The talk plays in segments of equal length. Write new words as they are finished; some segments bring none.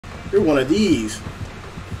You're one of these.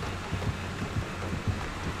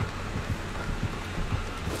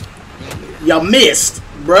 You missed,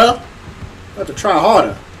 bruh. Have to try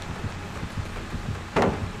harder.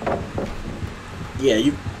 Yeah,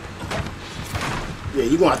 you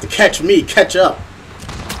gonna have to catch me. Catch up.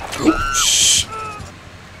 Shh.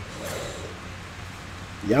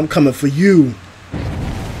 Yeah, I'm coming for you.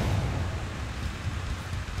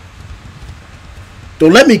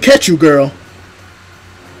 Don't let me catch you, girl.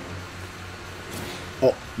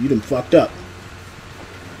 Oh, you done fucked up.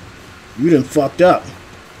 You done fucked up.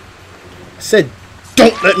 I said,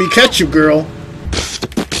 don't let me catch you, girl.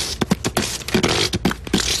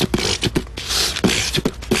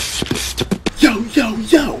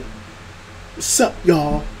 Yo. What's up,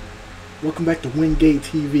 y'all? Welcome back to Wingate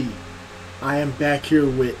TV. I am back here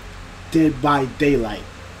with Dead by Daylight.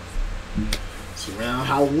 It's around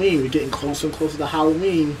Halloween. We're getting closer and closer to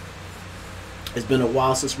Halloween. It's been a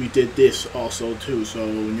while since we did this also, too. So,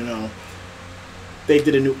 you know, they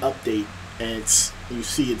did a new update. And you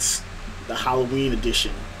see it's the Halloween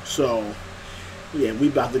edition. So, yeah, we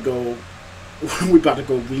about to go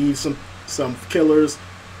weed some killers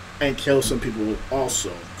and kill some people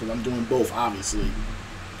also, because I'm doing both, obviously.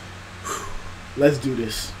 Let's do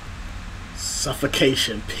this.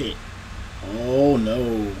 Suffocation pit. Oh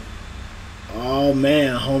no. Oh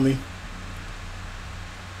man, homie.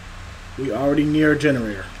 We already near a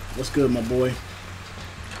generator. What's good, my boy?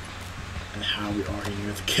 And how we already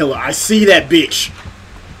near the killer. I see that bitch.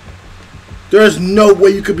 There's no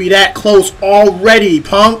way you could be that close already,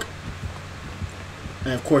 punk.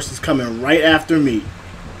 And of course, he's coming right after me.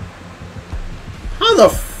 How the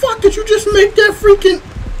fuck did you just make that freaking...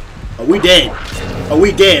 Oh, we dead. Oh,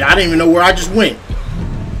 we dead. I didn't even know where I just went.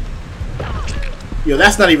 Yo,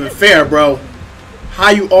 that's not even fair, bro.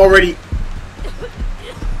 How you already...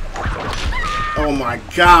 Oh my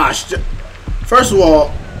gosh. First of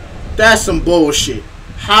all, that's some bullshit.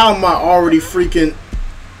 How am I already freaking...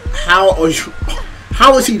 How are you...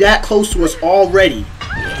 How is he that close to us already?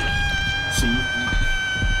 See?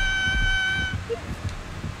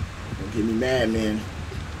 Don't get me mad, man.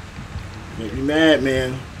 Make me mad,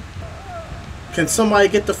 man. Can somebody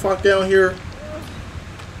get the fuck down here?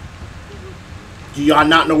 Do y'all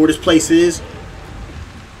not know where this place is?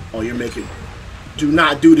 Oh, you're making... Do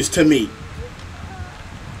not do this to me.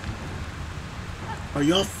 Are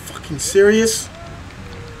y'all fucking serious?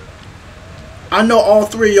 I know all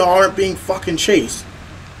three of y'all aren't being fucking chased.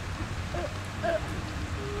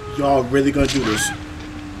 Y'all really gonna do this?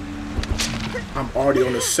 I'm already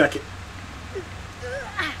on the second.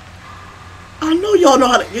 I know y'all know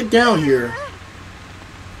how to get down here.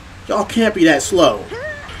 Y'all can't be that slow.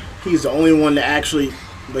 He's the only one that actually...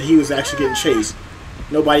 But he was actually getting chased.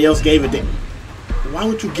 Nobody else gave a damn. Why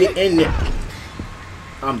would you get in there?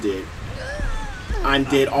 I'm dead. I'm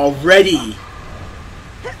dead already.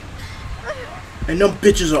 And them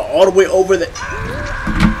bitches are all the way over there.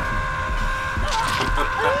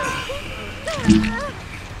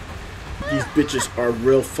 These bitches are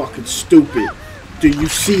real fucking stupid. Do you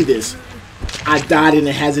see this? I died and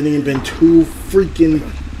it hasn't even been 2 freaking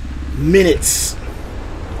minutes.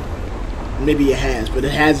 Maybe it has, but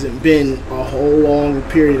it hasn't been a whole long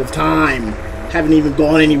period of time. Haven't even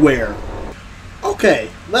gone anywhere. Okay,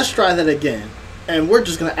 let's try that again. And we're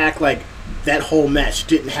just gonna act like that whole match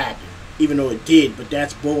didn't happen. Even though it did, but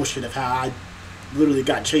that's bullshit of how I literally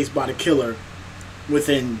got chased by the killer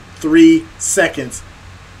within 3 seconds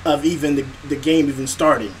of even the game even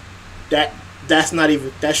starting. That's not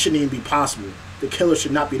even, that shouldn't even be possible. The killer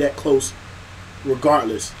should not be that close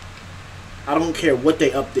regardless. I don't care what they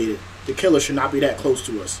updated. The killer should not be that close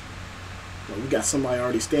to us. Well, we got somebody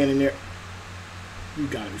already standing there. You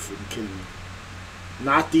gotta be freaking kidding me.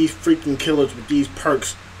 Not these freaking killers with these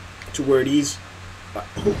perks to where these...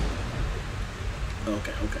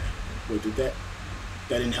 Okay. Wait, did that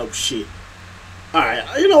didn't help shit.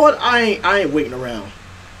 Alright, you know what? I ain't waiting around.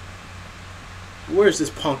 Where's this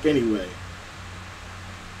punk anyway?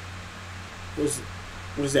 What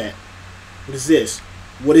is that? What is this?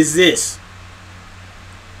 What is this?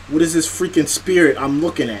 What is this freaking spirit I'm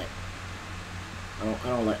looking at?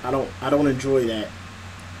 I don't enjoy that.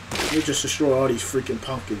 Let me just destroy all these freaking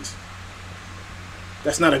pumpkins.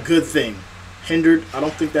 That's not a good thing. Hindered, I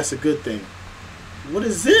don't think that's a good thing. What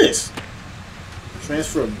is this?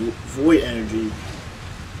 Transfer void energy.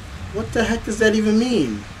 What the heck does that even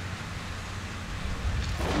mean?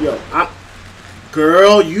 Yo,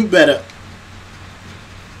 girl, you better...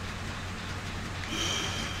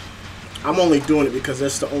 I'm only doing it because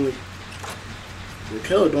that's the only... The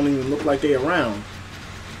killer don't even look like they around.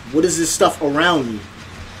 What is this stuff around me?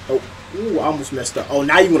 Oh, Ooh, I almost messed up. Oh,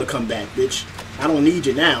 now you want to come back, bitch. I don't need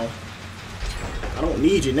you now. I don't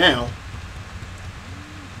need you now.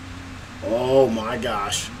 Oh my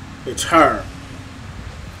gosh. It's her.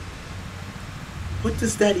 What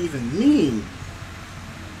does that even mean?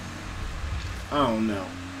 I don't know.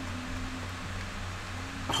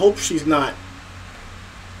 I hope she's not.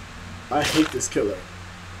 I hate this killer.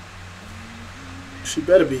 She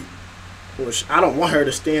better be. Well, I don't want her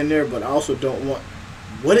to stand there, but I also don't want.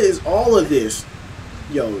 What is all of this?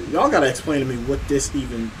 Yo, y'all gotta explain to me what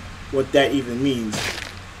that even means.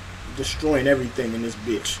 Destroying everything in this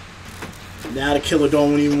bitch. Now the killer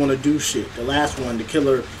don't even want to do shit. The last one, the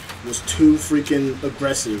killer was too freaking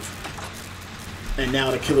aggressive. And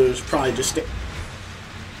now the killer is probably just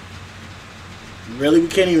really? We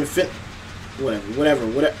can't even fit. Whatever.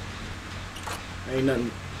 Ain't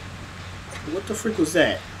nothing. What the freak was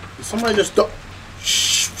that? Did somebody just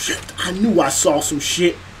shit, I knew I saw some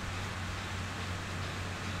shit.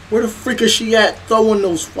 Where the freak is she at throwing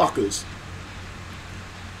those fuckers?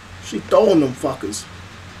 She throwing them fuckers.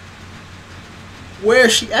 Where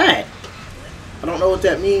is she at? I don't know what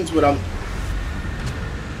that means, but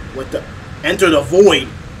what the? Enter the void.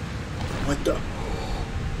 What the?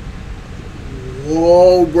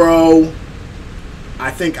 Whoa, bro.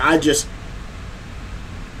 I think I just...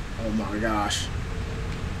 Oh my gosh.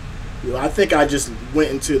 Yo, I think I just went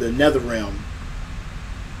into the nether realm.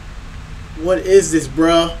 What is this,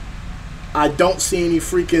 bruh? I don't see any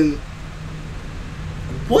freaking...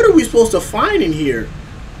 What are we supposed to find in here?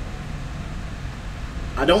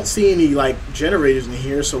 I don't see any, like, generators in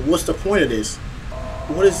here, so what's the point of this?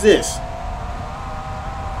 What is this?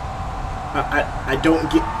 I don't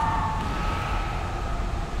get...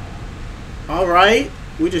 Alright.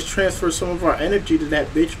 We just transferred some of our energy to that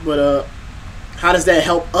bitch, but, how does that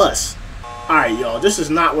help us? Alright, y'all. This is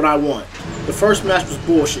not what I want. The first match was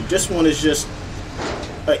bullshit. This one is just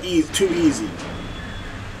too easy.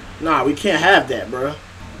 Nah, we can't have that, bruh.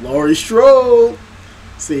 Laurie Strode.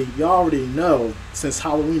 See, y'all already know, since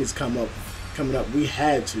Halloween is coming up, we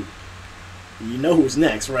had to. You know who's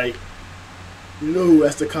next, right? You know who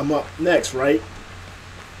has to come up next, right?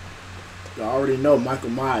 Y'all already know Michael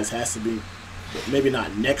Myers has to be, maybe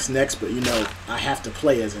not next, but you know, I have to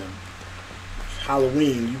play as him.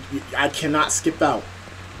 Halloween, I cannot skip out.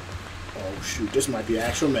 Oh shoot, this might be an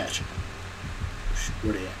actual match. Shoot,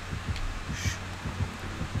 where they at? Shoot.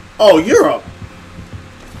 Oh, you're up.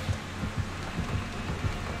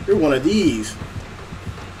 You're one of these.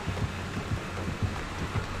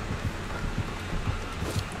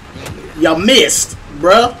 Y'all missed,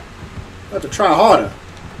 bruh. I have to try harder.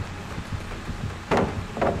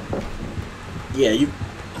 Yeah, you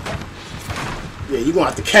gonna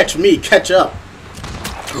have to catch me, catch up.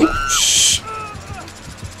 Shh.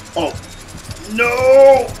 Oh,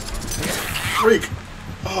 no! Freak.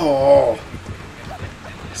 Oh.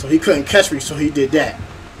 So he couldn't catch me, so he did that.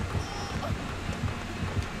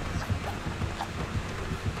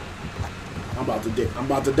 I'm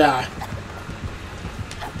about to die.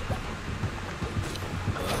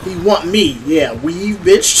 He want me. Yeah, weave,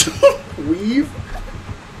 bitch. Weave.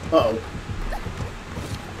 Uh-oh.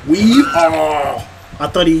 Weave. Oh. I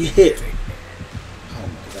thought he hit. Oh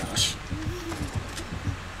my gosh.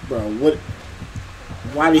 Bro, what?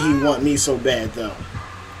 Why did he want me so bad, though?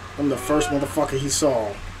 I'm the first motherfucker he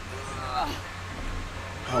saw.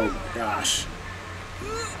 Oh my gosh.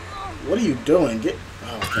 What are you doing? Get...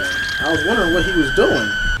 Okay. I was wondering what he was doing.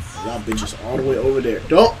 Y'all bitches all the way over there.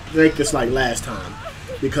 Don't make this like last time.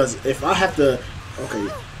 Because if I have to... Okay.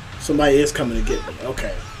 Somebody is coming to get me.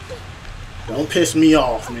 Okay. Don't piss me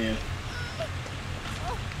off, man.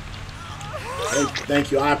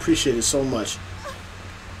 Thank you. I appreciate it so much.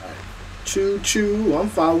 Right. Choo choo. I'm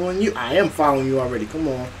following you. I am following you already. Come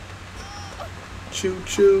on. Choo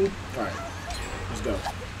choo. Alright. Let's go.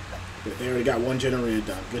 They already got one generator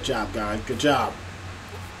done. Good job, guys. Good job.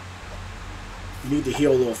 You need to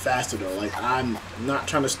heal a little faster, though. Like, I'm not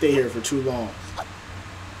trying to stay here for too long.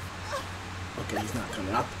 Okay, he's not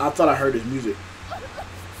coming. I thought I heard his music.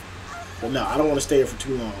 But no, I don't want to stay here for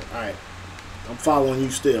too long. Alright. I'm following you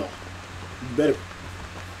still. You better...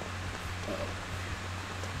 Uh-oh.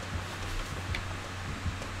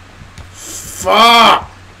 Fuck!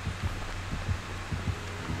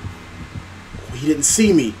 Oh, he didn't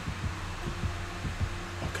see me.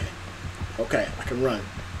 Okay, I can run.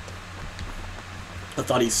 I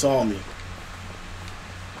thought he saw me.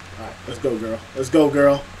 Alright, let's go, girl. Let's go,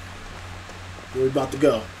 girl. Where we about to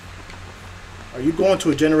go? Are you going to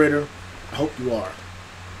a generator? I hope you are.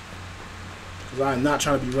 Because I am not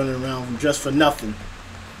trying to be running around just for nothing.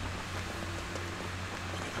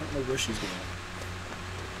 I don't know where she's going.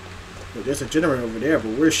 Look, there's a generator over there,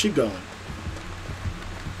 but where's she going?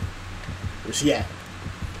 Where's he at?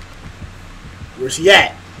 Where's he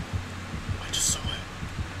at? I just saw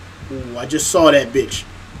it. Ooh, I just saw that bitch.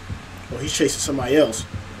 Oh, he's chasing somebody else.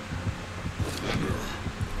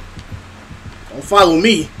 Don't follow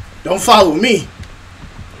me. Don't follow me.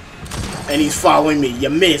 And he's following me. You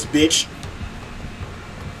missed, bitch.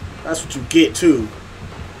 That's what you get, too.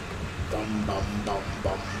 Bum, bum, bum,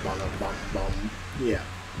 bum, bum, bum, bum. Yeah.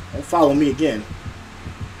 Don't follow me again.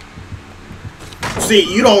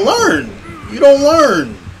 See, you don't learn. You don't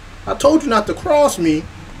learn. I told you not to cross me.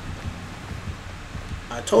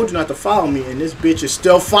 I told you not to follow me, and this bitch is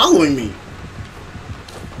still following me.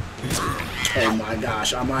 Oh my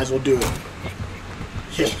gosh, I might as well do it.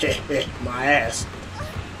 My ass.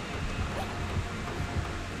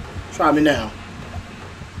 Try me now.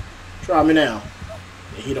 Try me now.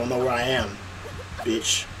 He don't know where I am,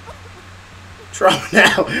 bitch. Try me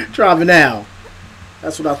now. Try me now.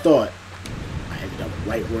 That's what I thought. I ended up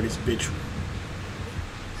right where this bitch.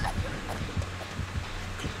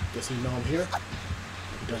 Okay, does he know I'm here?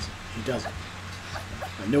 He doesn't. He doesn't.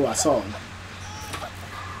 I knew I saw him.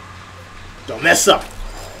 Don't mess up.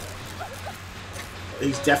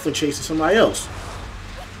 He's definitely chasing somebody else.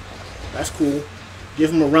 That's cool.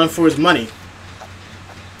 Give him a run for his money.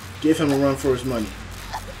 Give him a run for his money.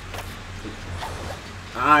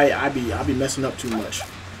 I be messing up too much.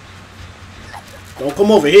 Don't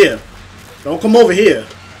come over here. Don't come over here.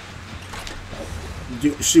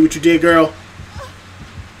 You see what you did, girl?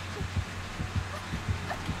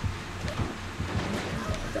 Oh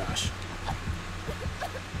my gosh.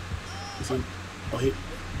 Is he,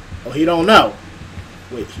 oh he don't know.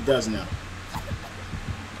 Wait, he does know.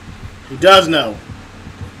 He does know.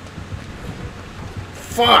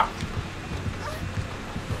 Fuck.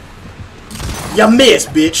 You missed,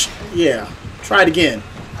 bitch. Yeah. Try it again.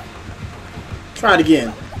 Try it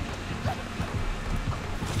again.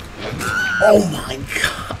 Oh my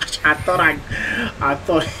gosh. I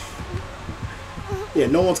thought. Yeah,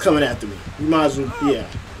 no one's coming after me. You might as well. Yeah.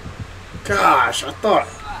 Gosh, I thought.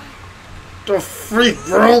 The freak,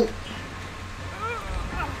 bro.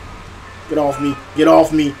 Get off me. Get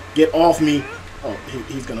off me. Get off me. Oh,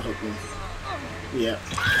 he's gonna hook me. Yeah.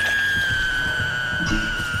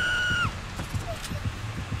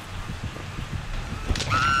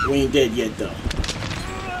 We ain't dead yet, though.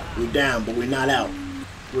 We're down, but we're not out.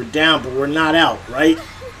 We're down, but we're not out, right?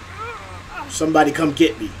 Somebody come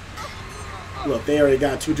get me. Look, they already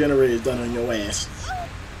got 2 generators done on your ass.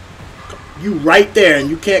 You right there, and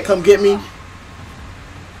you can't come get me?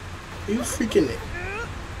 Are you freaking...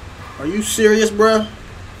 Are you serious, bruh?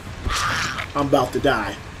 I'm about to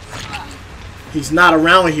die. He's not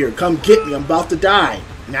around here. Come get me. I'm about to die.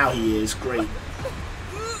 Now he is. Great.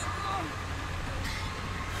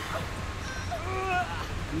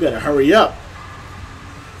 You better hurry up.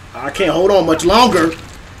 I can't hold on much longer.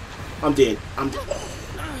 I'm dead. I'm dead.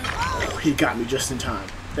 Oh, he got me just in time.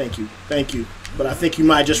 Thank you. Thank you. But I think you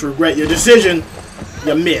might just regret your decision.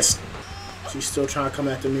 You missed. She's still trying to come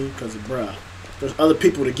after me because, bruh, there's other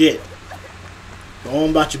people to get. Go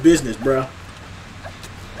on about your business, bruh.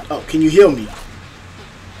 Oh, can you heal me?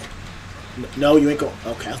 No, you ain't going.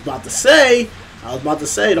 Okay, I was about to say,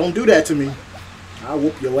 don't do that to me. I'll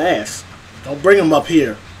whoop your ass. Don't bring him up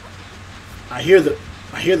here. I hear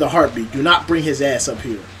the heartbeat. Do not bring his ass up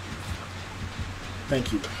here.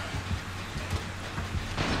 Thank you.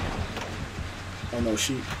 Oh no,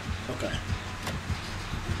 she. Okay.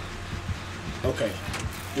 Okay.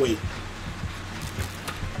 Wait.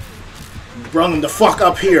 You brung him the fuck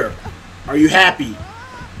up here. Are you happy?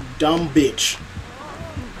 Dumb bitch.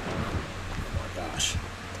 Oh my gosh.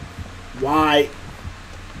 Why?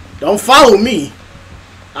 Don't follow me.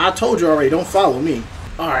 I told you already, don't follow me.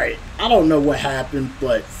 Alright, I don't know what happened,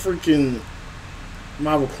 but freaking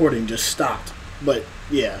my recording just stopped. But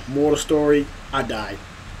yeah, moral story, I died.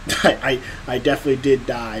 I definitely did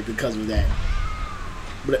die because of that.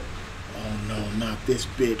 But oh no, not this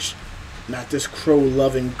bitch. Not this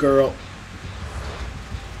crow-loving girl.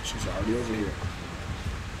 She's already over here.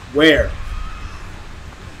 Where?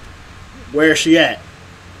 Where is she at?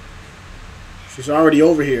 She's already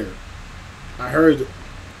over here. I heard.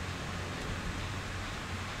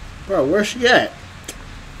 Bro, where's she at?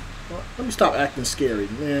 Well, let me stop acting scary,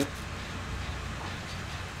 man.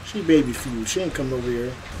 She baby food. She ain't coming over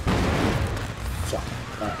here. Fuck.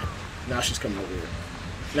 Alright. Now she's coming over here.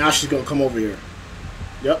 Now she's gonna come over here.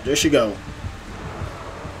 Yep, there she go.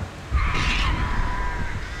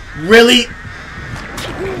 Really?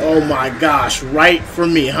 Oh my gosh, right for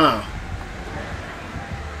me, huh?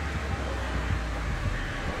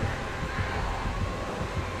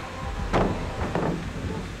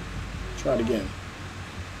 Try it again.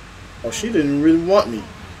 Oh, she didn't really want me.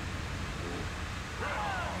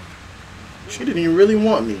 She didn't even really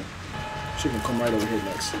want me. She gonna come right over here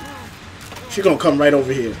next. She gonna come right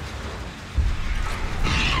over here.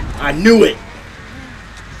 I knew it.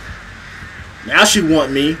 Now she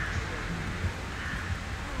want me.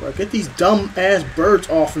 Bro, get these dumb ass birds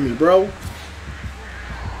off of me, bro.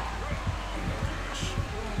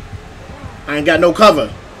 I ain't got no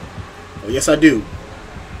cover. Oh, yes I do.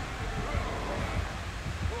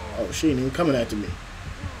 Oh, she ain't even coming after me.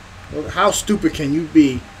 How stupid can you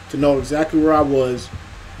be to know exactly where I was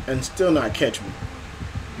and still not catch me?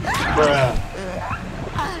 Bruh.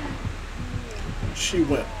 She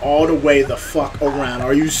went all the way the fuck around.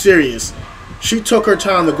 Are you serious? She took her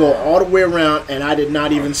time to go all the way around and I did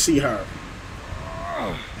not even see her.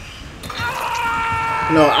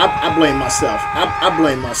 No, I blame myself. I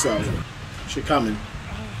blame myself. She coming.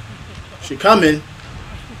 She coming.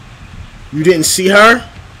 You didn't see her?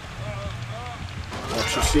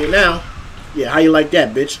 Oh, she see it now. Yeah, how you like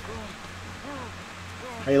that, bitch?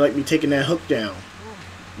 How you like me taking that hook down?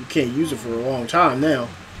 You can't use it for a long time now.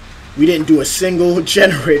 We didn't do a single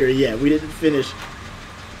generator yet. We didn't finish.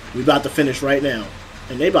 We about to finish right now.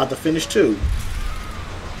 And they about to finish too.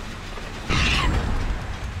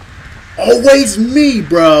 Always me,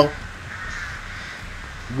 bro.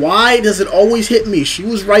 Why does it always hit me? She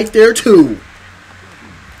was right there too.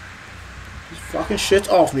 This fucking shit's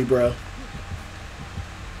off me, bro.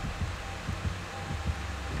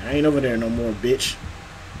 I ain't over there no more, bitch.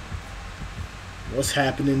 What's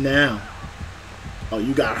happening now? Oh,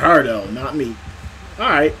 you got her though, not me.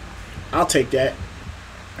 Alright. I'll take that.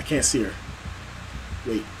 I can't see her.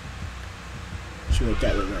 Wait. She went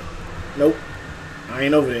that way, right? Nope. I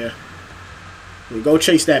ain't over there. Wait, go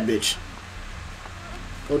chase that bitch.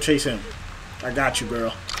 Go chase him. I got you,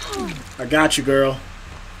 girl. I got you, girl.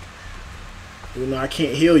 Even though I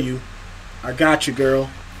can't heal you, I got you, girl.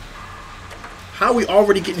 How are we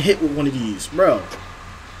already getting hit with one of these? Bro.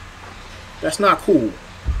 That's not cool.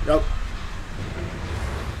 Yup.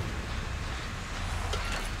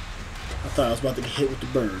 I thought I was about to get hit with the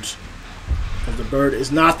birds. Because the bird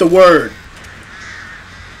is not the word.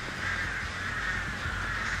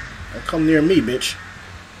 Don't come near me, bitch.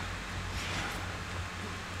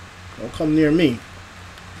 Don't come near me.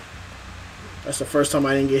 That's the first time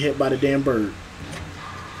I didn't get hit by the damn bird.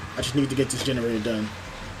 I just need to get this generator done.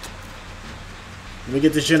 Let me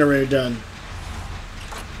get this generator done.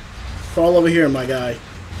 Crawl over here, my guy.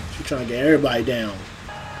 She's trying to get everybody down.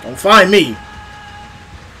 Don't find me.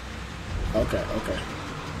 Okay, okay.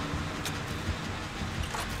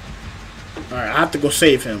 Alright, I have to go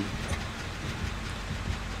save him.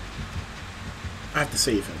 I have to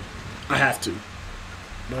save him. I have to.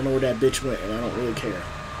 I don't know where that bitch went, and I don't really care.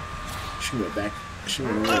 She went back. She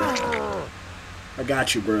went away. I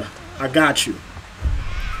got you, bruh. I got you.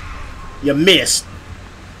 You missed.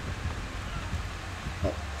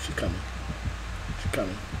 Oh, she's coming. She's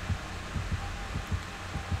coming.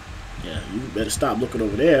 Yeah, you better stop looking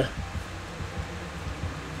over there.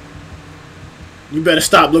 You better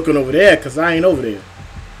stop looking over there, because I ain't over there.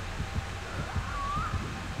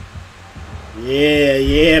 Yeah,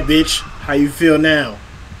 yeah, bitch. How you feel now?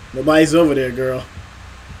 Nobody's over there, girl.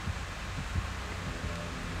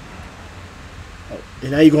 Oh,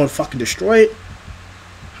 and now you gonna fucking destroy it?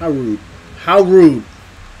 How rude. How rude.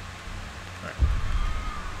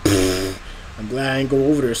 Right. I'm glad I ain't go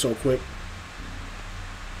over there so quick.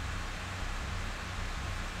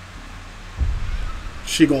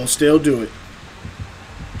 She gonna still do it.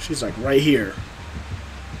 She's like right here.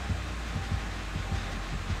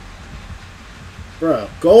 Bruh,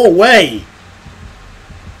 go away!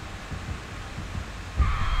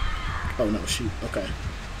 Oh no, okay.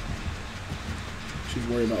 She's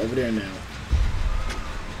worried about over there now.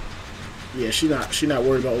 Yeah, she not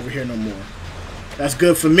worried about over here no more. That's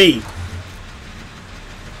good for me.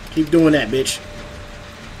 Keep doing that, bitch.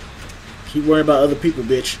 Keep worrying about other people,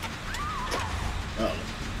 bitch. Uh-oh.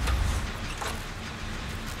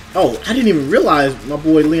 Oh, I didn't even realize my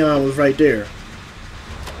boy Leon was right there.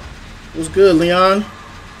 What's good, Leon?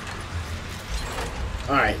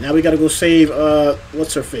 Alright, now we gotta go save,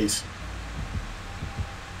 what's her face?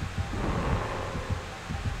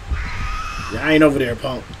 Yeah, I ain't over there,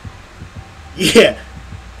 punk. Yeah,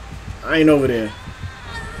 I ain't over there.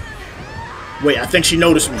 Wait, I think she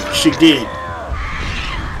noticed me. She did.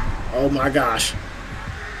 Oh my gosh.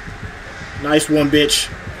 Nice one, bitch.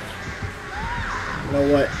 You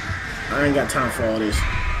know what? I ain't got time for all this.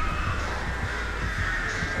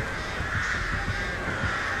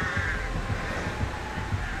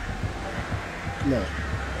 Come on.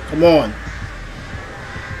 Come on.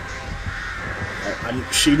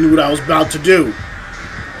 She knew what I was about to do.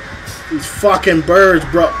 These fucking birds,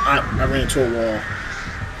 bro. I ran into a wall.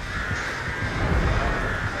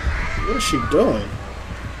 What is she doing?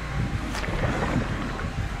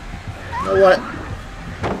 You know what?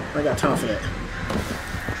 I got time for that.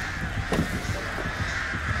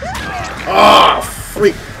 Oh,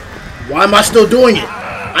 freak. Why am I still doing it?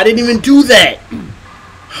 I didn't even do that.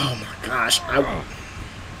 Oh my gosh.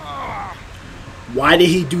 Why did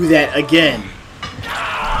he do that again?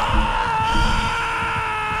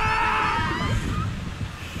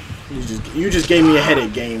 You just gave me a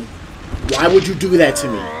headache, game. Why would you do that to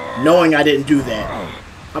me, knowing I didn't do that?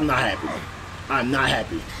 I'm not happy. I'm not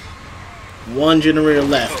happy. One generator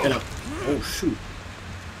left, and oh shoot!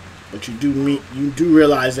 But you do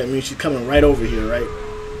realize that means she's coming right over here, right?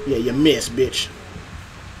 Yeah, you missed, bitch.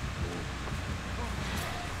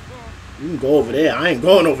 You can go over there. I ain't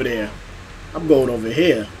going over there. I'm going over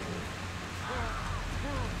here.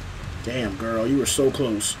 Damn, girl, you were so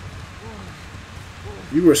close.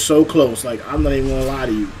 You were so close. Like, I'm not even gonna lie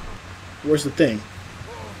to you. Where's the thing?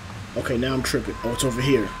 Okay, now I'm tripping. Oh, it's over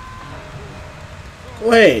here.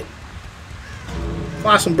 Go ahead.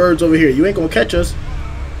 Fly some birds over here. You ain't gonna catch us.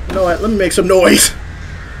 You know what? Let me make some noise.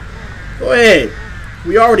 Go ahead.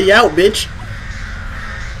 We already out, bitch.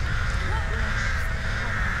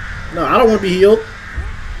 No, I don't want to be healed.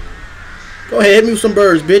 Go ahead, hit me with some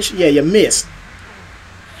birds, bitch. Yeah, you missed.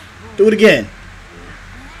 Do it again.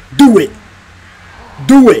 Do it.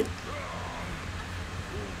 Do it.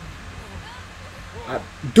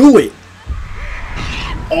 Do it.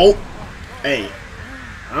 Oh. Hey.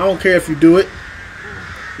 I don't care if you do it.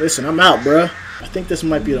 Listen, I'm out, bruh. I think this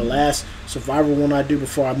might be the last survival one I do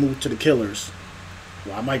before I move to the killers.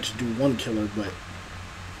 Well, I might just do one killer, but...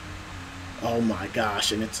 oh my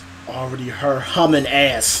gosh, and it's already her humming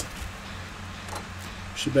ass.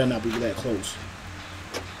 She better not be that close.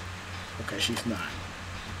 Okay, she's not.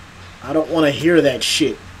 I don't want to hear that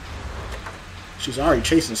shit. She's already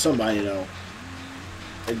chasing somebody, though.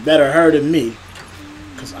 It's better her than me.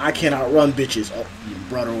 Because I can't outrun bitches. Oh, you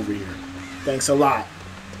brought her over here. Thanks a lot.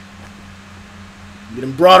 You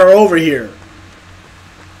done brought her over here.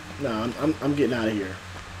 No, I'm getting out of here.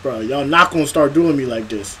 Bro, y'all not going to start doing me like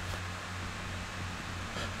this.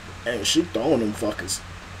 And she throwing them fuckers.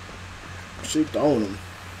 She throwing them.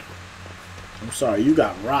 I'm sorry, you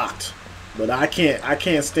got rocked. But I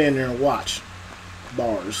can't stand there and watch.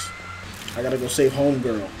 Bars. I gotta go save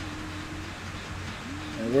homegirl.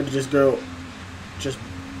 And where did this girl just...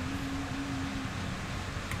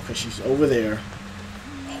 okay, she's over there.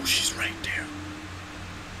 Oh, she's right there.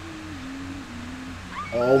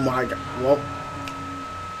 Oh my god. Well,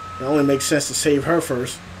 it only makes sense to save her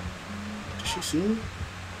first. Did she see me?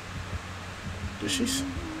 Did she see?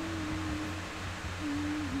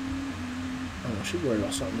 Oh no, she worried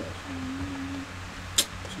about something else.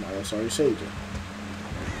 Somebody else already saved her.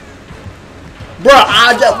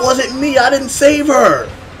 Bruh, that wasn't me. I didn't save her.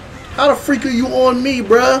 How the freak are you on me,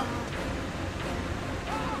 bruh?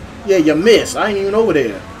 Yeah, you missed. I ain't even over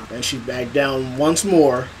there. And she backed down once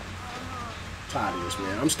more. Tired of this,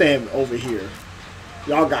 man. I'm staying over here.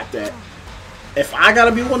 Y'all got that. If I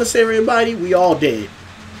gotta be one to save everybody, we all dead.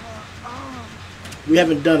 We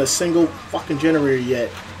haven't done a single fucking generator yet.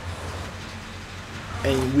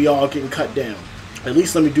 And we all getting cut down. At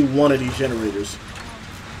least let me do one of these generators.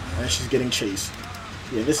 And she's getting chased.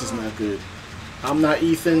 Yeah, this is not good. I'm not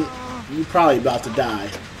Ethan. You probably about to die.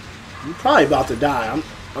 You probably about to die.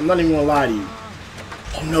 I'm not even gonna lie to you.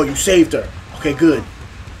 Oh no, you saved her. Okay, good.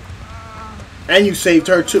 And you saved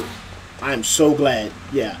her too. I am so glad.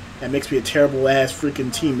 Yeah, that makes me a terrible ass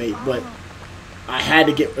freaking teammate, but I had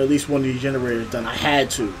to get at least one of these generators done. I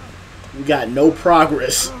had to. We got no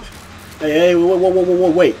progress. Hey,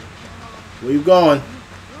 wait. Where you going?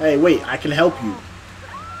 Hey, wait, I can help you.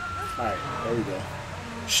 Alright, there we go.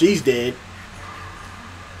 She's dead.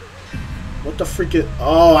 What the freak is...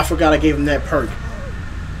 oh, I forgot I gave him that perk.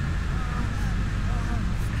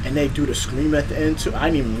 And they do the scream at the end too. I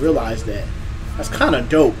didn't even realize that. That's kind of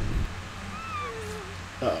dope.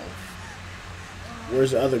 Uh-oh.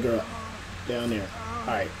 Where's the other girl? Down there.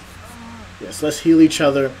 Alright. Yes, let's heal each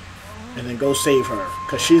other and then go save her.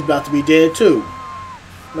 Because she's about to be dead too.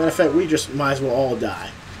 Matter of fact, we just might as well all die.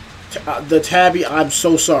 The Tabby, I'm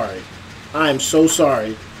so sorry. I am so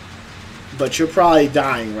sorry. But you're probably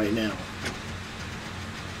dying right now.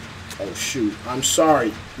 Oh shoot. I'm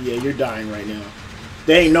sorry. Yeah, you're dying right now.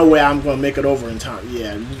 There ain't no way I'm going to make it over in time.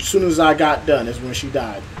 Yeah, as soon as I got done is when she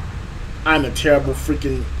died. I'm a terrible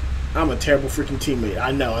freaking teammate.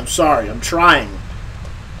 I know. I'm sorry. I'm trying.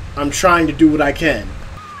 I'm trying to do what I can.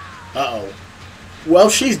 Uh-oh. Well,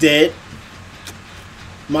 she's dead.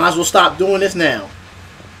 Might as well stop doing this now.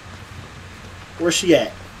 Where's she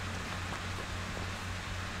at?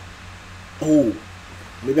 Oh,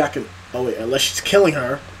 maybe I can. Oh wait, unless she's killing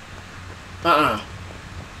her. I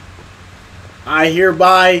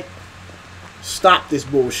hereby stop this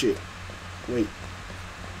bullshit. Wait.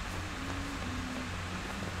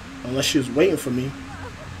 Unless she was waiting for me.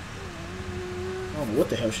 I don't know what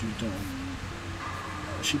the hell she was doing.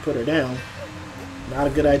 She put her down. Not a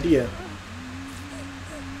good idea.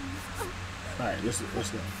 Alright, listen.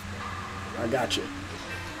 I got you.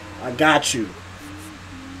 I got you.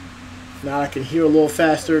 Now I can heal a little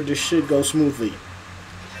faster. This should go smoothly.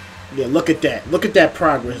 Yeah, look at that. Look at that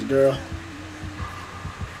progress, girl.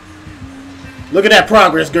 Look at that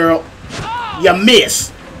progress, girl. You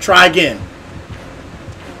miss. Try again.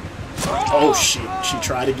 Oh, shit. She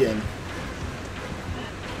tried again.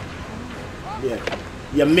 Yeah.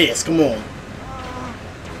 You miss. Come on.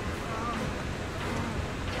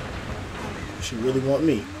 She really want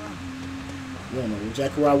me. You don't know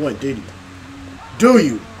exactly where I went, did you? Do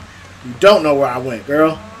you? You don't know where I went,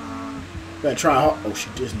 girl. Better try hard. Oh, she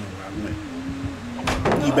does know where I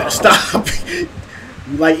went. You better stop.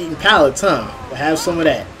 You like eating pallets, huh? Well, have some of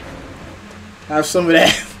that. Have some of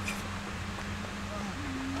that.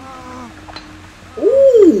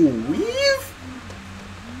 Ooh, weave.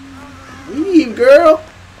 Weave, girl.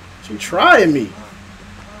 She trying me.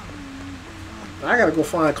 I gotta go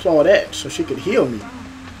find Claudette so she could heal me.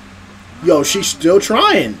 Yo, she's still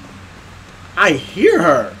trying. I hear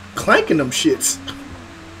her clanking them shits.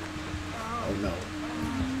 Oh no.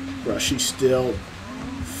 Bro, she's still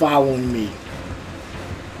following me.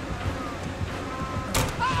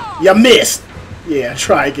 You missed! Yeah,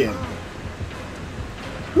 try again.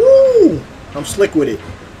 Woo! I'm slick with it.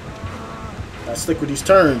 I'm slick with these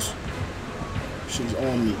turns. She's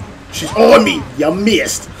on me. She's on me! You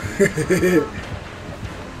missed!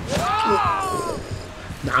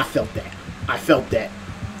 Nah, I felt that. I felt that.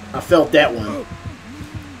 I felt that one.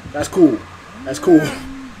 That's cool. That's cool.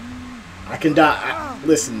 I can die.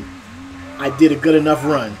 Listen, I did a good enough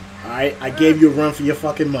run. Alright? I gave you a run for your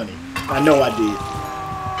fucking money. I know I did.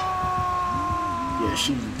 Yeah,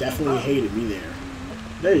 she definitely hated me there.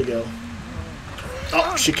 There you go.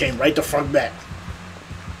 Oh, she came right the front back.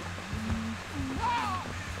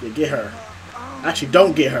 Yeah, get her. Actually,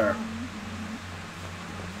 don't get her.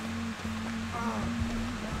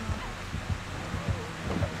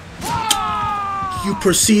 You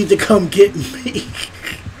proceed to come get me.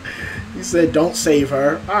 You said don't save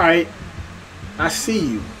her. Alright. I see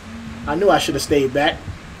you. I knew I should have stayed back.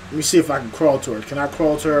 Let me see if I can crawl to her. Can I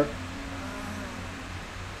crawl to her?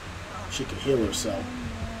 She can heal herself.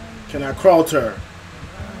 Can I crawl to her?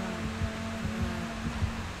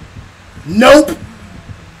 Nope.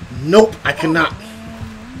 Nope, I cannot.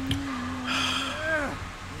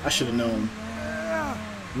 I should have known.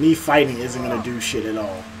 Me fighting isn't going to do shit at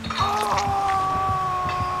all.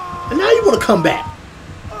 And now you want to come back.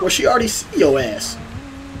 Well, she already see your ass.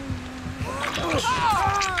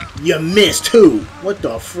 You missed too. What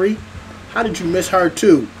the freak? How did you miss her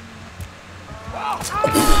too?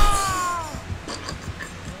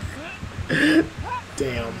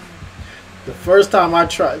 Damn. The first time I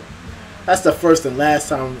tried... That's the first and last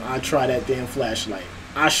time I tried that damn flashlight.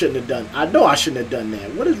 I shouldn't have done... I know I shouldn't have done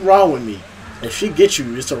that. What is wrong with me? If she gets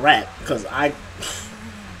you, it's a wrap. Because I'm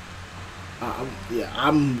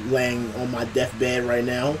laying on my deathbed right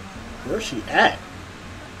now. Where's she at?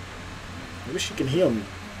 Maybe she can heal me.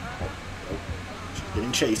 Oh, she's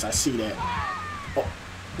getting chased. I see that. Oh,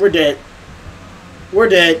 we're dead. We're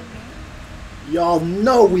dead. Y'all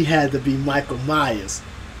know we had to be Michael Myers.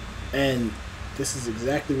 And this is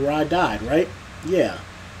exactly where I died, right? Yeah,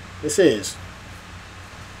 this is.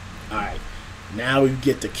 Alright, now we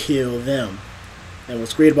get to kill them. And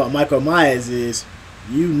what's great about Michael Myers is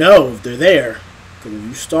you know if they're there. Because if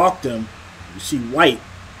you stalk them, you see white.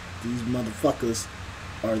 These motherfuckers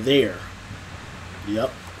are there.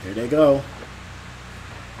 Yep, here they go.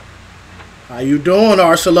 How you doing,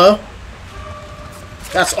 Ursula?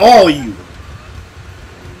 That's all you.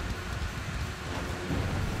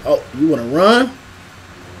 Oh, you want to run?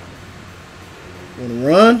 Want to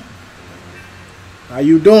run? How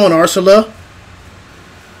you doing, Ursula?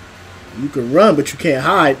 You can run, but you can't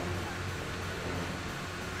hide.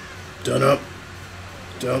 Done up.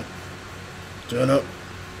 Done. Done up.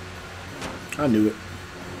 I knew it.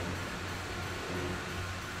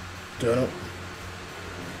 Done up.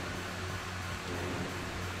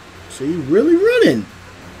 So you really running?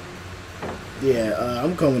 Yeah,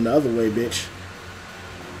 I'm coming the other way, bitch.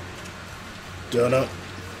 Done up.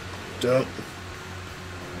 Done.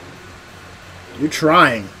 You're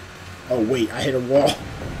trying. Oh, wait. I hit a wall.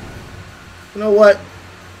 You know what?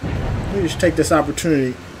 Let me just take this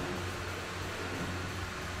opportunity.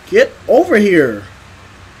 Get over here.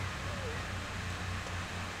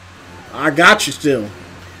 I got you still.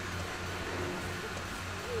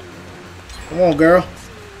 Come on, girl.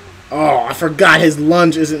 Oh, I forgot his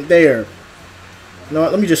lunge isn't there. You know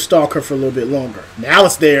what? Let me just stalk her for a little bit longer. Now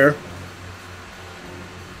it's there.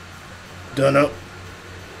 Done up.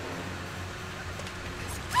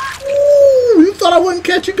 Ooh, you thought I wouldn't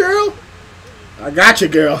catch you, girl? I got you,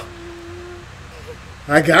 girl.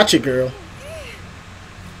 I got you, girl.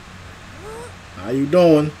 How you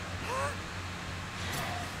doing?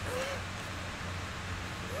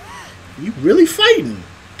 You really fighting?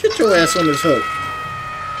 Get your ass on this hook.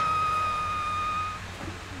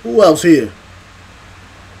 Who else here?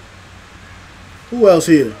 Who else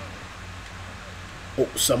here? Oh,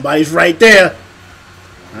 somebody's right there.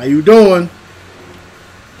 How you doing?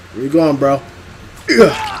 Where you going, bro?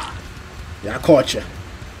 Ugh. Yeah, I caught you.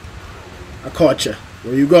 I caught you.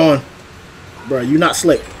 Where you going? Bro, you not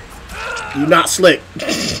slick. You not slick.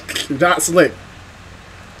 You not slick.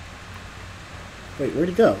 Wait, where'd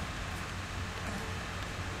he go?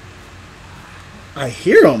 I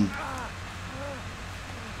hear him.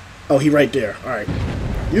 Oh, he right there. Alright.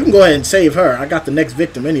 You can go ahead and save her. I got the next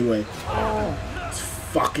victim anyway. This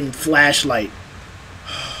fucking flashlight.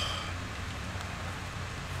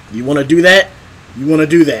 You want to do that? You want to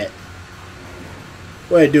do that?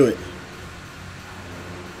 Go ahead, do it.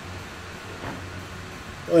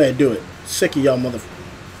 Go ahead, do it. Sick of y'all motherfuckers.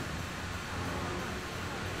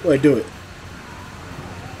 Go ahead, do it.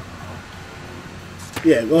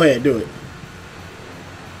 Yeah, go ahead, do it.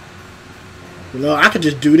 You know, I could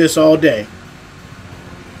just do this all day.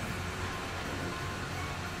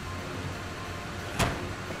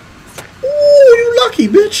 Ooh, you lucky,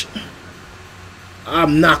 bitch.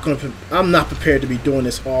 I'm not prepared to be doing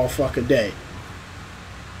this all fucking day.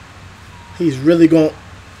 He's really going.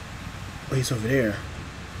 Oh, he's over there.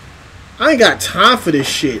 I ain't got time for this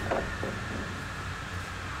shit.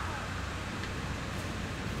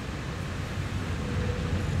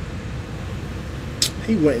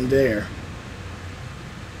 He went in there.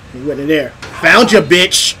 He went in there. Found ya,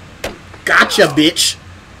 bitch. Gotcha, bitch.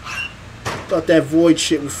 Thought that void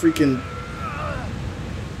shit was freaking.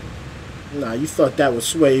 Nah, you thought that would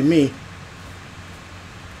sway me.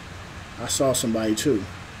 I saw somebody too.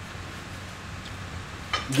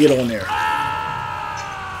 Get on there.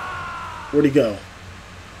 Where'd he go?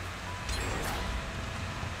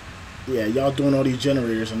 Yeah, y'all doing all these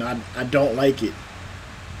generators and I don't like it.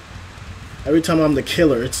 Every time I'm the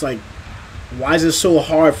killer, it's like, why is it so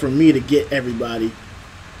hard for me to get everybody?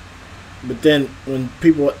 But then when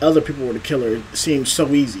other people were the killer, it seems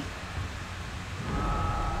so easy.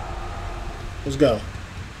 Let's go.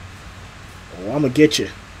 Oh, I'm gonna get you.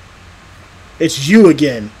 It's you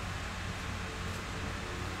again.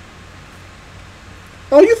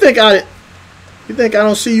 Oh, you think I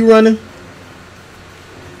don't see you running?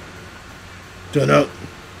 Dunno.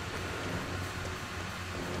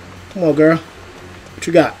 Come on, girl. What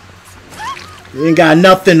you got? You ain't got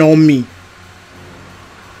nothing on me.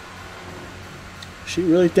 She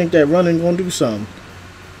really think that running gonna do something.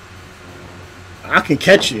 I can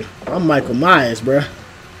catch you. I'm Michael Myers, bruh.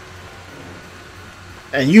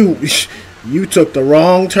 And you took the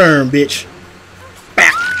wrong turn, bitch.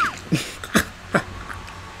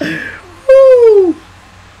 Woo!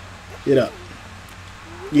 Get up.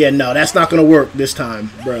 Yeah, no, that's not gonna work this time,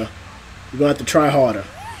 bruh. You're gonna have to try harder.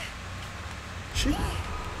 Shit.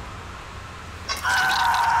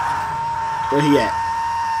 Where he at?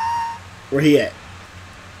 Where he at?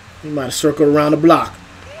 He might have circled around the block.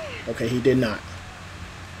 Okay, he did not.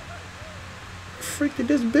 Where the freak did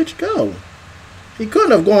this bitch go? He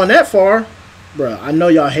couldn't have gone that far. Bruh, I know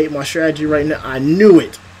y'all hate my strategy right now. I knew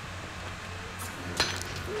it.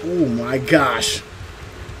 Oh my gosh.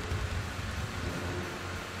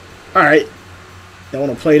 Alright. Don't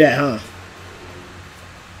want to play that, huh?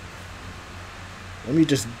 Let me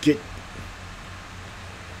just get...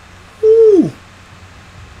 Ooh.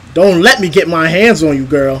 Don't let me get my hands on you,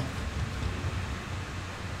 girl.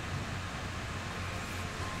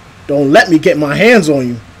 Don't let me get my hands on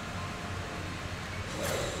you.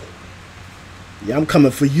 Yeah, I'm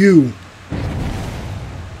coming for you.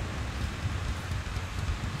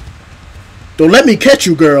 Don't let me catch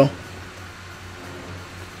you, girl.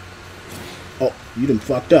 Oh, you done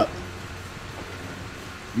fucked up.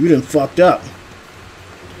 You done fucked up.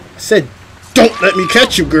 I said, don't let me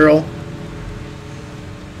catch you, girl.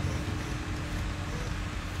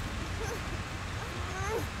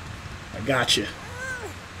 I got you.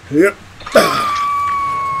 Yep.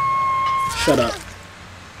 Shut up.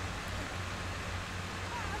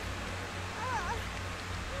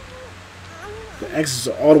 The exits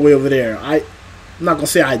are all the way over there. I'm not gonna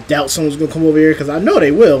say I doubt someone's gonna come over here because I know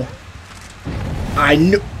they will. I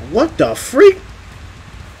knew. What the freak?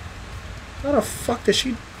 How the fuck did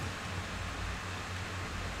she?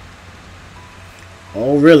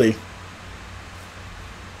 Oh, really?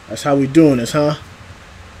 That's how we doing this, huh?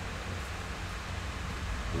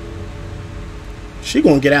 She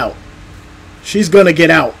gonna get out. She's gonna get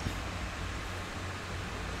out.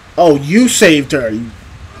 Oh, you saved her.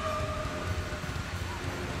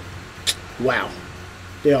 Wow.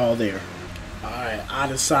 They're all there. Alright, I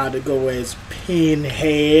decided to go as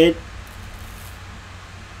Pinhead.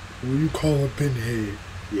 Who you call a Pinhead?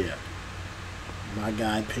 Yeah. My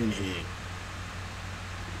guy, Pinhead.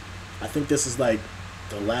 I think this is like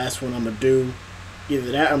the last one I'm going to do.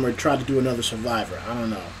 Either that or I'm going to try to do another Survivor. I don't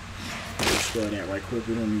know. Destroy that right quick.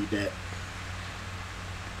 We don't need that.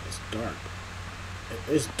 It's dark.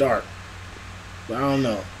 It's dark. But I don't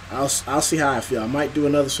know. I'll see how I feel. I might do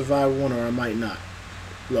another Survivor one or I might not.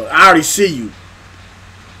 Look, I already see you.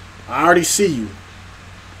 I already see you.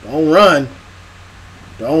 Don't run.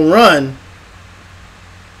 Don't run.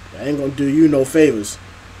 I ain't going to do you no favors.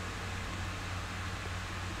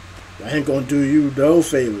 I ain't gonna do you no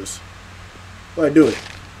favors. Go ahead, do it.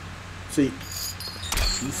 See, you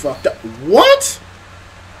fucked up. What?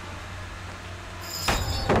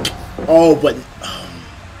 Oh, but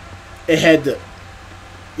it had to.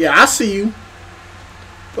 Yeah, I see you.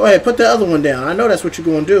 Go ahead, put the other one down. I know that's what you're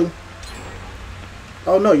gonna do.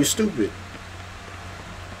 Oh no, you're stupid.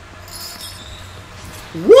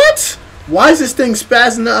 What? Why is this thing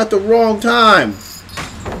spazzing out at the wrong time?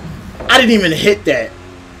 I didn't even hit that.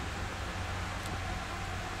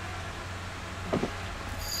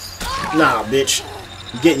 Nah, bitch.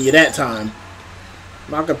 I'm getting you that time.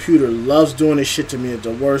 My computer loves doing this shit to me at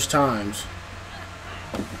the worst times.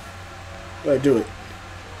 Go ahead, do it.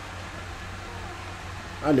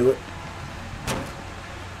 I knew it.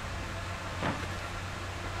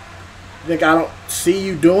 You think I don't see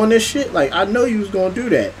you doing this shit? Like, I know you was gonna do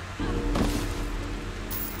that.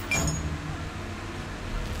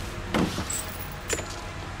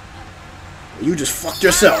 You just fucked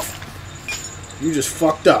yourself. You just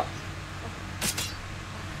fucked up.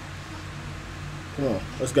 Come on,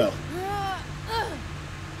 let's go.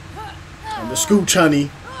 And the scooch,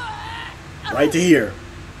 honey. Right to here.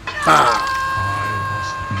 Ah.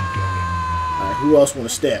 Alright, who else wanna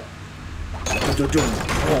step?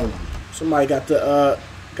 Boom. Somebody got the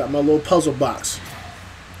got my little puzzle box.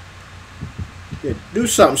 Yeah, do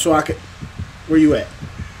something so I can. Where you at?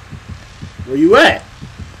 Where you at?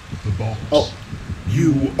 The box. Oh,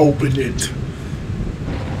 you opened it.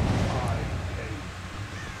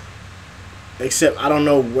 Except I don't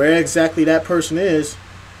know where exactly that person is.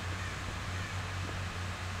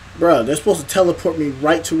 Bruh, they're supposed to teleport me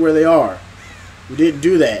right to where they are. You didn't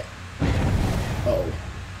do that. Uh-oh.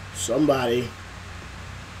 Somebody.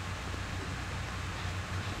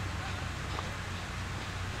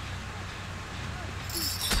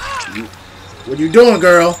 What are you doing,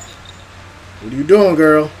 girl? What are you doing,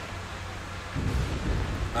 girl?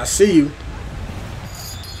 I see you.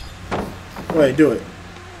 Go ahead, do it.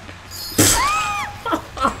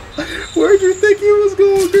 Where'd you think you was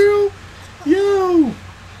going, girl? Yo.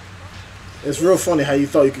 It's real funny how you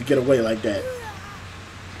thought you could get away like that.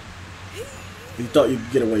 You thought you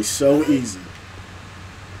could get away so easy.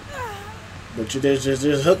 But there's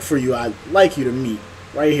a hook for you I'd like you to meet.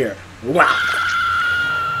 Right here. Wow.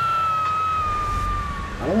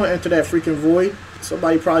 I don't want to enter that freaking void.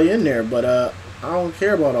 Somebody probably in there, but I don't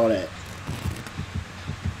care about all that.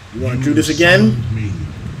 You want to do this again?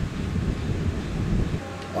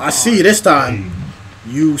 Oh, I see you this time.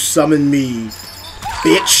 You summoned me,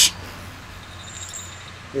 bitch.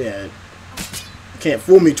 Yeah. Can't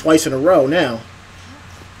fool me twice in a row now.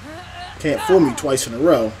 Can't fool me twice in a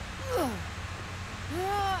row.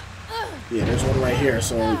 Yeah, there's one right here,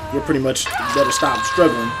 so you're pretty much better stop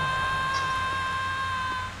struggling.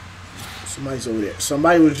 Somebody's over there.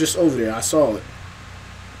 Somebody was just over there. I saw it.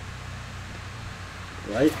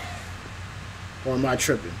 Right? Or am I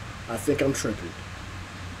tripping? I think I'm tripping.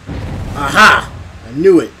 Aha! I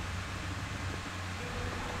knew it.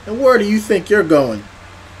 And where do you think you're going?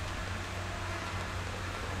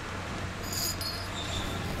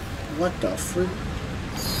 What the freak?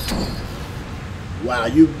 Wow,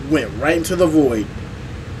 you went right into the void.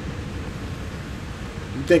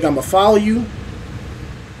 You think I'm gonna follow you?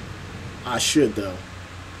 I should, though.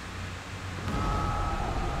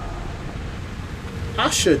 I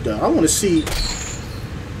should, though. I want to see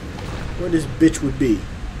where this bitch would be.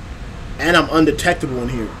 And I'm undetectable in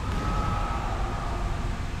here.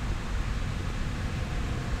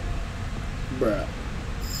 Bruh.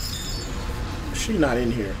 She's not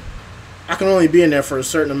in here. I can only be in there for a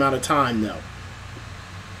certain amount of time, though.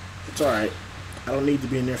 It's alright. I don't need to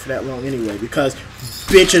be in there for that long anyway, because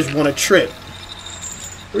bitches want to trip.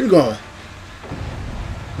 Where you going?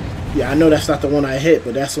 Yeah, I know that's not the one I hit,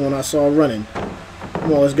 but that's the one I saw running.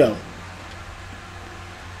 Come on, let's go.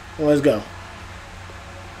 Come on, let's go.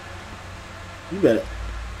 You better.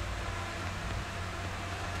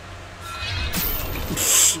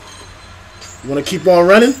 You want to keep on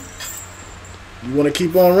running? You want to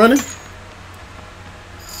keep on running?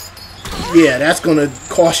 Yeah, that's going to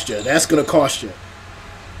cost you. That's going to cost you.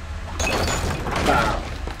 Wow.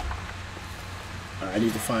 Alright, I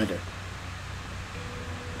need to find her.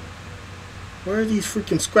 Where are these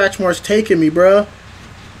freaking scratch marks taking me, bruh?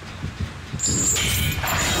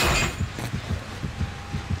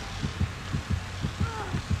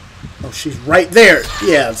 Oh, she's right there.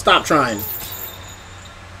 Yeah, stop trying.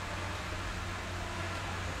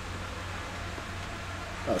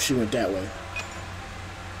 Oh, she went that way.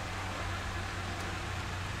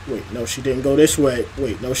 Wait, no, she didn't go this way.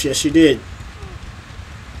 Wait, no, yes, she did.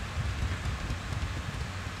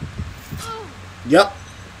 Yup.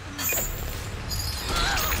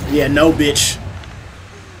 Yeah, no, bitch.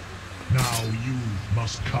 Now you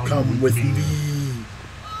must Come with me.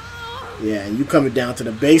 Yeah, and you coming down to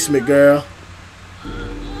the basement, girl.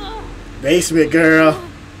 Basement, girl.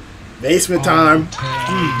 Basement time.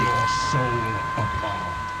 Your soul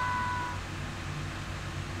apart.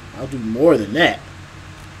 I'll do more than that.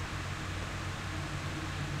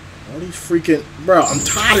 All these freaking... Bro, I'm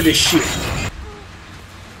tired of this shit.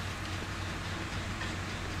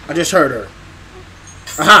 I just heard her.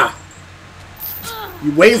 Aha!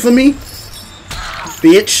 You waiting for me?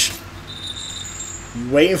 Bitch. You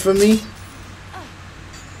waiting for me?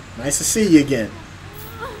 Nice to see you again.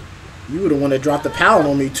 You were the one that dropped the pallet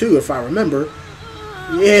on me too, if I remember.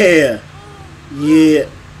 Yeah. Yeah.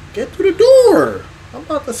 Get through the door. I'm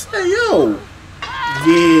about to say, yo.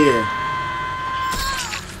 Yeah.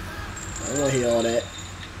 I don't want to hear all that.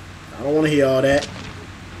 I don't want to hear all that.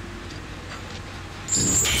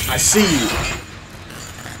 I see you.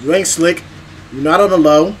 You ain't slick. You're not on the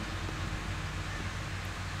low.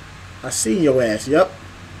 I seen your ass. Yep.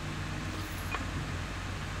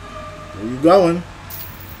 Where you going?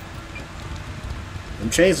 Them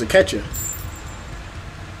chains will catch you.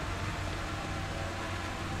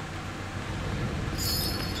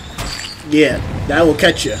 Yeah, that will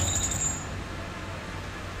catch you.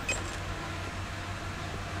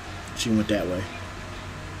 She went that way.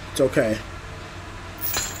 It's okay.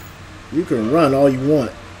 You can run all you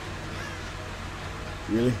want.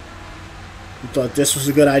 Really? You thought this was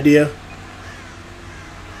a good idea?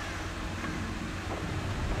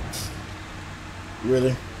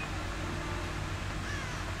 Really?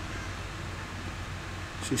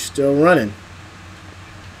 She's still running.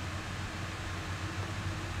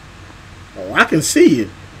 Oh, I can see you.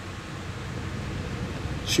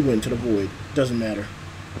 She went into the void. Doesn't matter.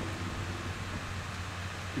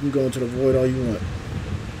 You can go into the void all you want.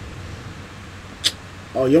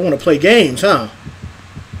 Oh, you want to play games, huh?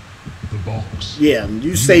 The box. Yeah,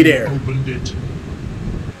 you stay there. Opened it.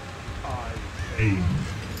 I aimed.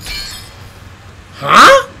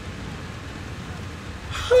 Huh?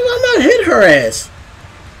 How did I not hit her ass?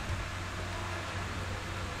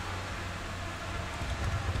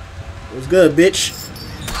 What's good, bitch?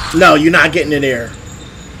 No, you're not getting in there.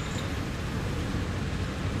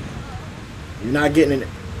 You're not getting in there.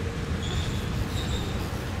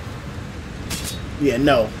 Yeah,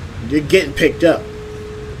 no. You're getting picked up.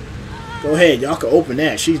 Go ahead. Y'all can open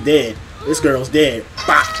that. She's dead. This girl's dead.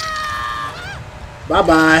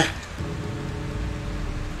 Bye-bye.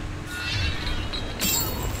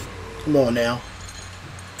 Come on now.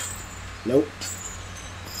 Nope.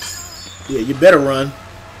 Yeah, you better run.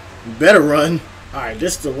 You better run. Alright,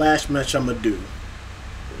 this is the last match I'm going to do.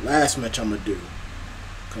 The last match I'm going to do.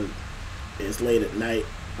 Because it's late at night.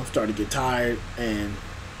 I'm starting to get tired. And,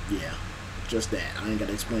 yeah. Just that. I ain't got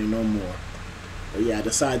to explain no more. But, yeah, I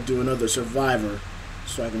decided to do another Survivor.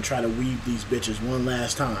 So I can try to weave these bitches one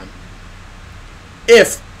last time.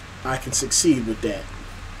 If I can succeed with that.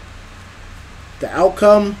 The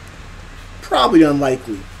outcome? Probably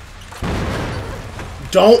unlikely.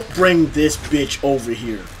 Don't bring this bitch over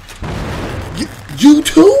here. You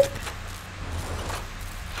two?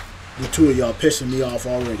 The two of y'all pissing me off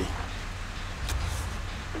already.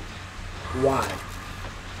 Why?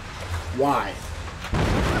 Why?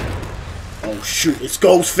 Oh shoot, it's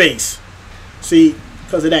Ghostface. See,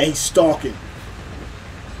 because of that he's stalking.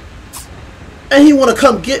 And he wanna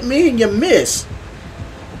come get me and you miss.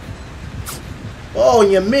 Oh,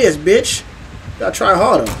 and you miss, bitch. Gotta try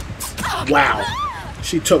harder. Wow.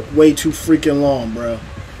 She took way too freaking long, bro.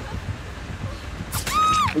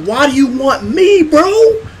 Why do you want me,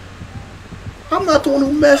 bro? I'm not the one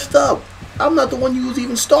who messed up. I'm not the one you was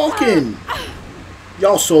even stalking.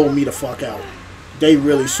 Y'all sold me the fuck out. They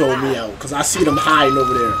really sold me out. Because I see them hiding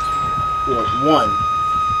over there. Well, one.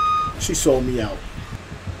 She sold me out.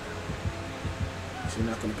 She's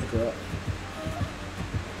not going to pick her up.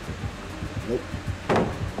 Nope.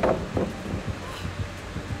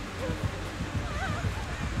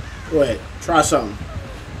 Go ahead. Try something.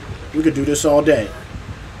 We could do this all day.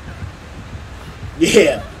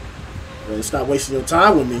 Yeah. Well, stop wasting your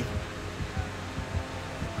time with me.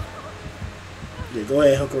 Yeah, go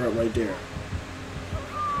ahead, hook her up right there.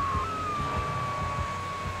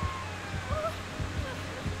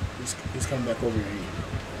 He's coming back over here.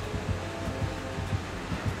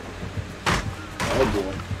 Oh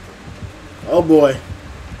boy. Oh boy.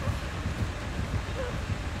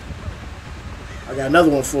 I got another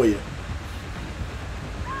one for you.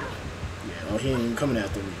 Yeah, oh, he ain't even coming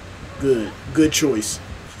after me. Good. Good choice.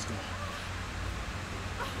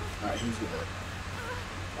 Alright, he's going.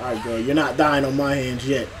 Alright, girl, you're not dying on my hands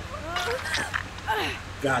yet.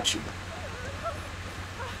 Got you.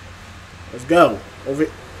 Let's go. Over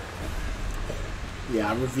it.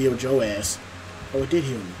 Yeah, I revealed your ass. Oh, it did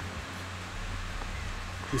heal me.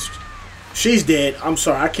 She's dead. I'm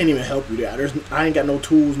sorry. I can't even help you there. I ain't got no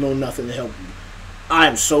tools, no nothing to help you. I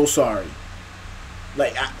am so sorry.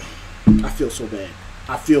 Like, I feel so bad.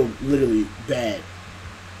 I feel literally bad.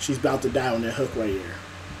 She's about to die on that hook right here.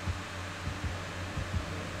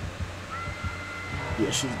 Yeah,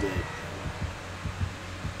 she's dead.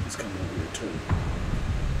 He's coming over here too.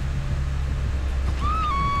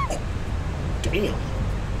 Oh, damn.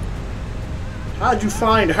 How'd you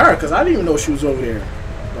find her? Because I didn't even know she was over there.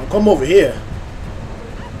 Don't come over here.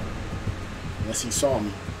 Unless he saw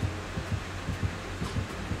me.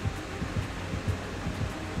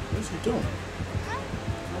 What's he doing?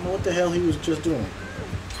 I don't know what the hell he was just doing.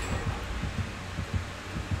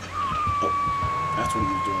 Oh, that's what he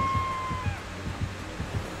was doing.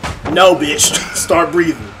 No, bitch. Start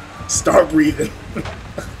breathing. Start breathing.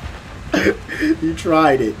 You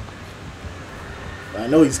tried it. I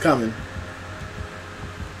know he's coming.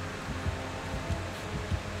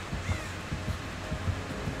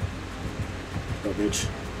 Go, bitch.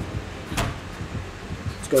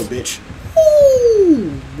 Let's go, bitch.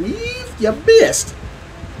 Ooh, weave. You missed.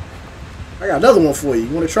 I got another one for you.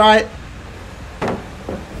 You want to try it?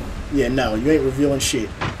 Yeah, no. You ain't revealing shit.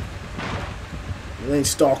 You ain't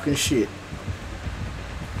stalking shit.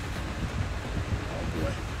 Oh,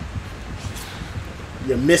 boy.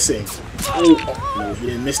 You're missing. Oh, no, he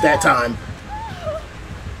didn't miss that time.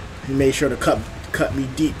 He made sure to cut me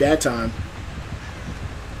deep that time.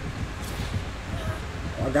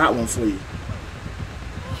 I got one for you.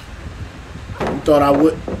 You thought I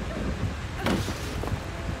would?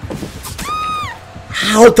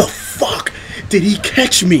 How the fuck did he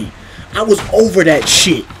catch me? I was over that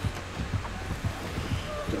shit.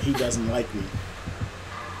 He doesn't like me.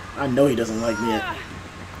 I know he doesn't like me.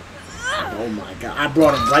 Oh my god. I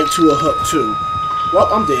brought him right to a hook too. Well,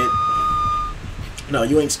 I'm dead. No,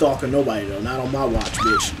 you ain't stalking nobody though. Not on my watch,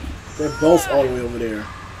 bitch. They're both all the way over there.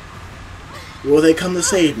 Will they come to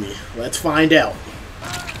save me? Let's find out.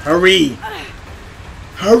 Hurry!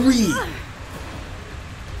 Hurry!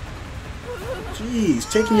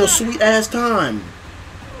 Jeez, taking your sweet ass time.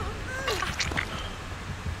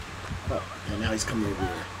 Oh, and now he's coming over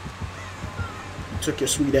here. You took your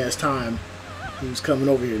sweet ass time. He's coming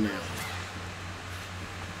over here now.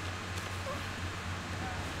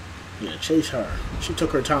 Yeah, chase her. She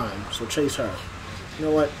took her time, so chase her. You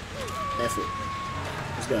know what? F it.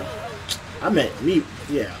 Let's go. I meant me.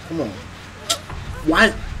 Yeah, come on.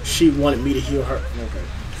 Why? She wanted me to heal her. Okay.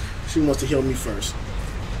 She wants to heal me first.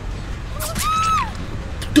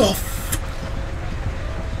 The f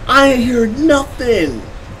I ain't hear nothing.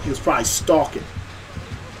 He was probably stalking.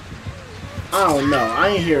 I don't know. I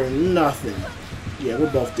ain't hearing nothing. Yeah,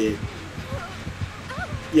 we're both dead.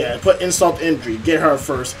 Yeah, put insult to injury. Get her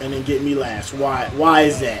first and then get me last. Why? Why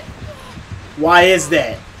is that? Why is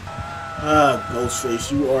that?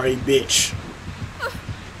 Ghostface, you are a bitch.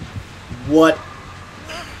 What?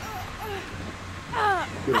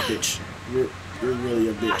 You're a bitch. You're really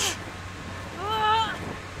a bitch.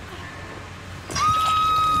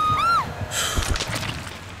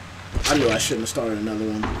 I knew I shouldn't have started another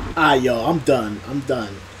one. Ah, yo, I'm done. I'm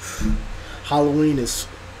done. Halloween is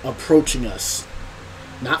approaching us.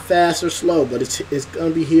 Not fast or slow, but it's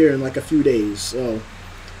gonna be here in like a few days. So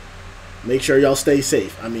make sure y'all stay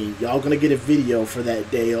safe. I mean, y'all gonna get a video for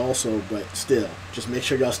that day also, but still, just make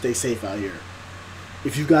sure y'all stay safe out here.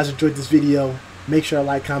 If you guys enjoyed this video, make sure to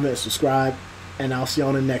like, comment, and subscribe, and I'll see you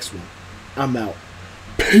on the next one. I'm out.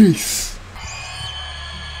 Peace.